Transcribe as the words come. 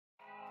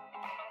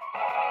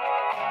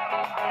Hey,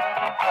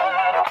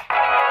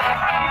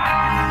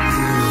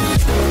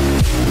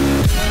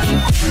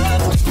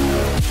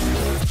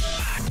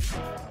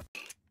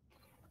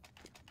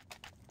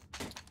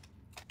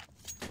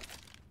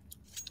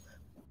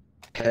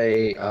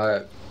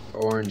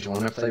 Orange,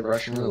 wanna play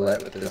Russian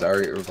roulette with his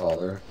R8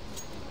 revolver?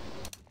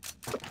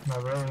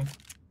 Not really.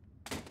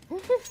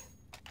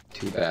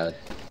 Too bad.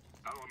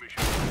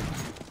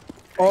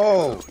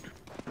 Oh!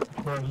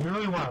 Bro, you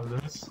really want to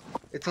lose?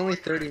 It's only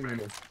 30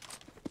 minutes.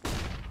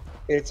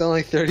 It's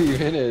only 30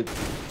 minutes.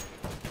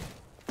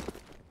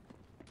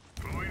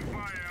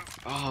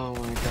 Oh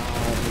my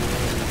god,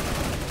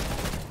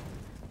 man.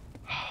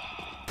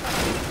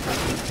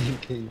 I'm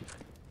thinking.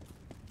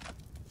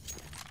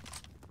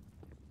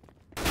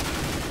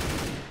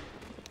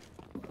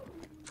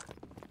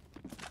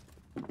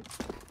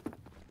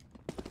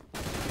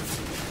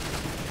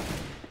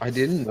 I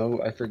didn't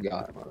know, I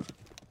forgot.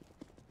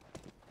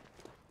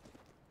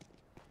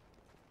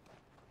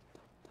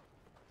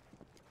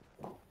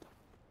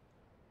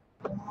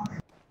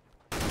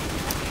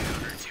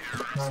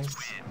 Nice.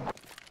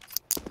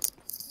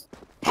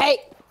 Hey!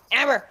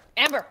 Amber!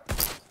 Amber!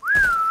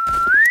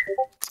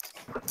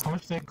 How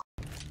much they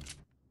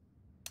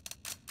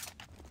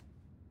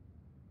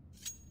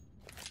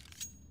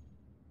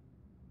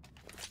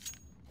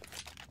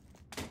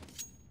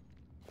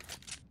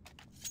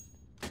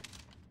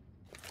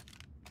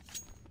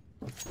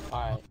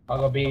Alright, I'll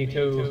go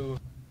B2.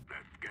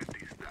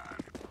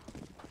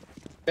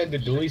 Did the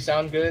dually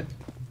sound good?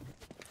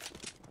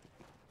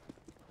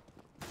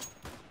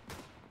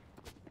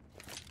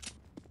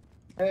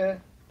 Eh.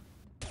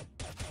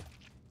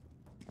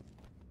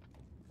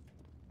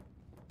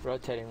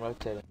 Rotating.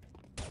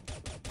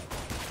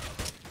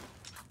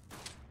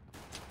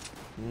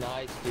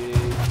 Nice,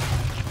 dude.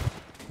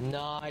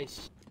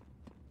 Nice.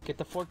 Get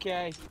the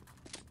 4K.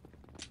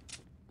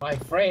 My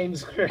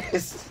frames,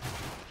 Chris.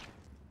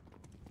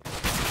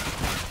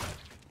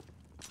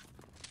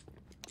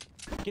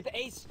 Get the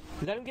ace.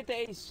 Let him get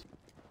the ace.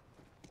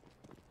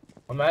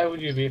 How mad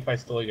would you be if I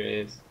stole your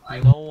ace?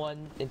 No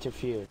one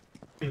interfered.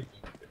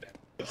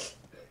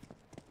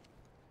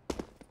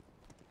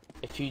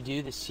 If you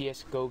do, the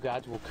CSGO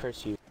gods will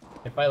curse you.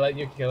 If I let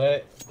you kill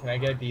it, can I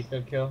get a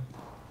defib kill?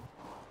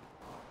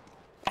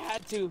 I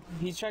had to.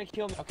 He's trying to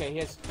kill me. Okay,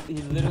 he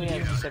literally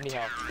has 70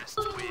 health.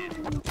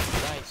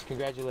 Nice,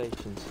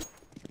 congratulations.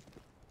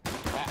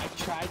 I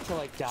tried to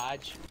like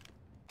dodge.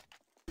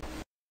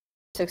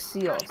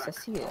 Cecile.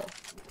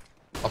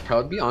 I'll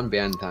probably be on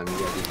ban time, you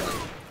gotta do that.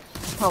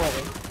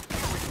 Probably.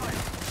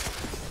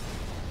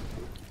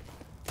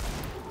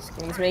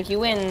 Skins make you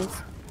win.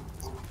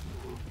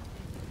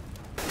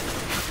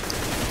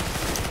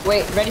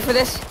 Wait, ready for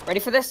this?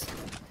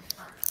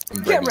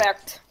 Get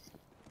wrecked!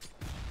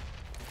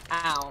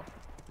 Ow.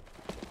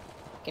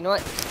 You know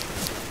what?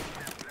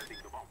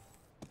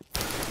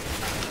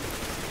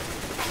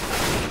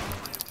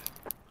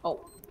 Oh.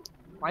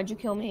 Why'd you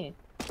kill me?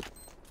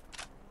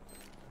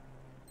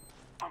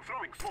 I'm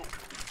throwing smoke.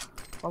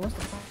 What was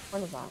the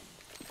point of that?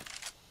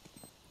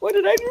 What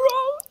did I do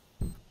wrong?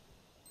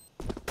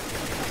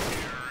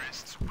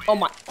 Oh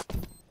my